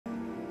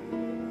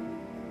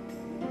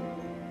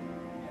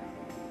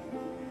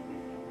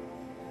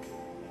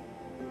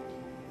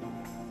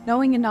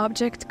Knowing an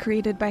object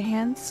created by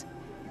hands,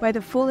 by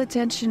the full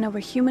attention of a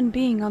human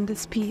being on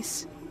this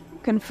piece,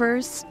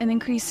 confers and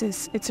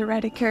increases its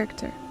erratic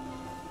character.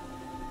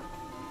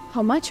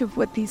 How much of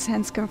what these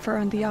hands confer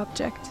on the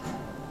object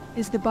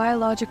is the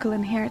biological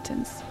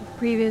inheritance of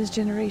previous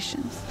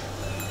generations?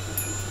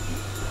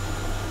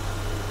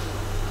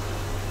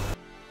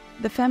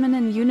 The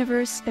feminine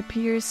universe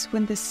appears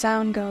when the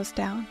sound goes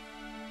down.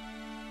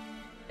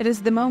 It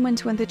is the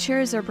moment when the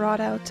chairs are brought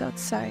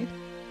outside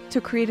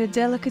to create a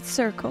delicate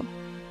circle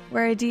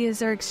where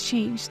ideas are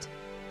exchanged,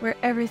 where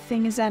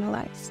everything is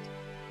analyzed.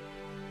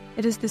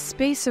 It is the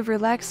space of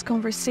relaxed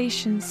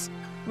conversations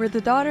where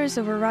the daughters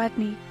of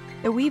Aradni,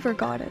 the weaver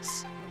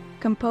goddess,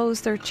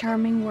 compose their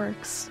charming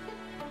works,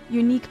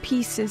 unique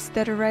pieces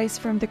that arise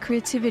from the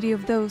creativity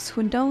of those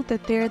who know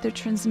that they are the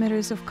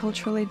transmitters of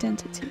cultural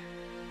identity.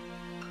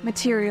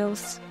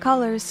 Materials,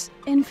 colors,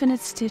 infinite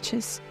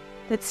stitches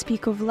that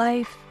speak of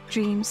life,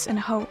 dreams, and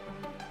hope.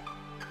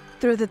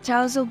 Through the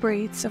tousle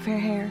braids of her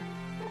hair,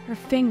 her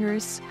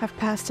fingers have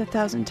passed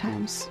 1,000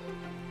 times.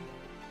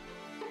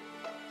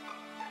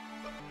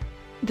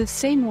 The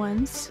same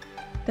ones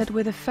that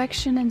with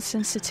affection and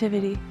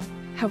sensitivity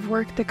have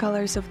worked the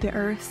colors of the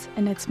earth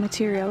and its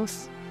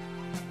materials.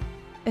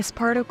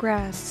 Esparto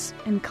grass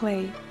and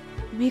clay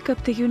make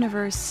up the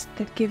universe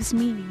that gives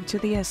meaning to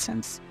the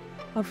essence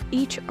of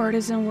each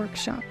artisan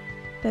workshop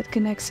that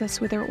connects us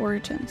with our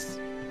origins.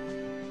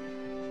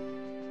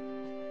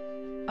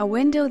 A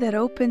window that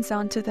opens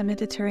onto the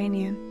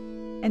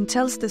Mediterranean and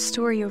tells the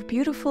story of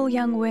beautiful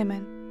young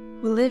women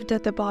who lived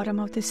at the bottom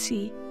of the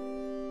sea.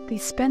 They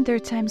spent their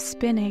time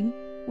spinning,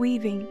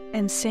 weaving,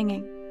 and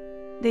singing.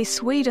 They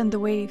swayed on the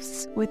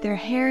waves with their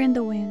hair in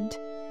the wind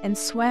and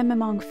swam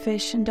among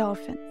fish and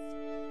dolphins.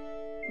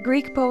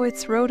 Greek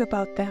poets wrote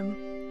about them,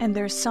 and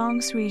their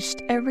songs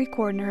reached every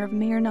corner of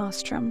Mare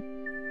Nostrum.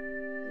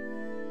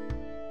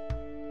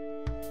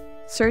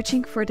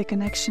 Searching for the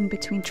connection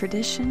between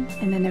tradition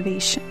and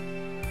innovation,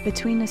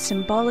 between a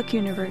symbolic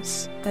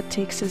universe that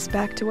takes us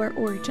back to our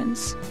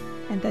origins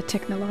and that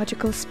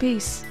technological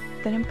space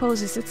that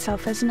imposes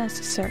itself as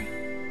necessary.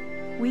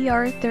 We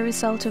are the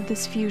result of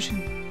this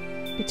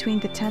fusion between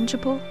the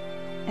tangible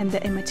and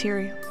the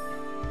immaterial.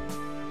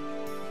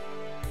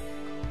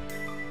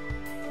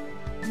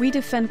 We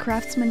defend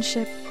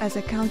craftsmanship as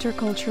a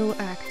countercultural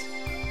act,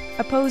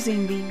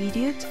 opposing the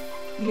immediate,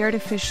 the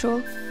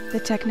artificial, the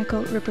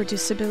technical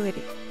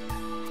reproducibility.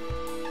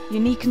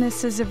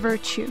 Uniqueness is a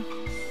virtue,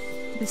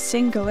 the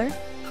singular,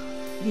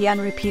 the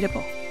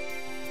unrepeatable.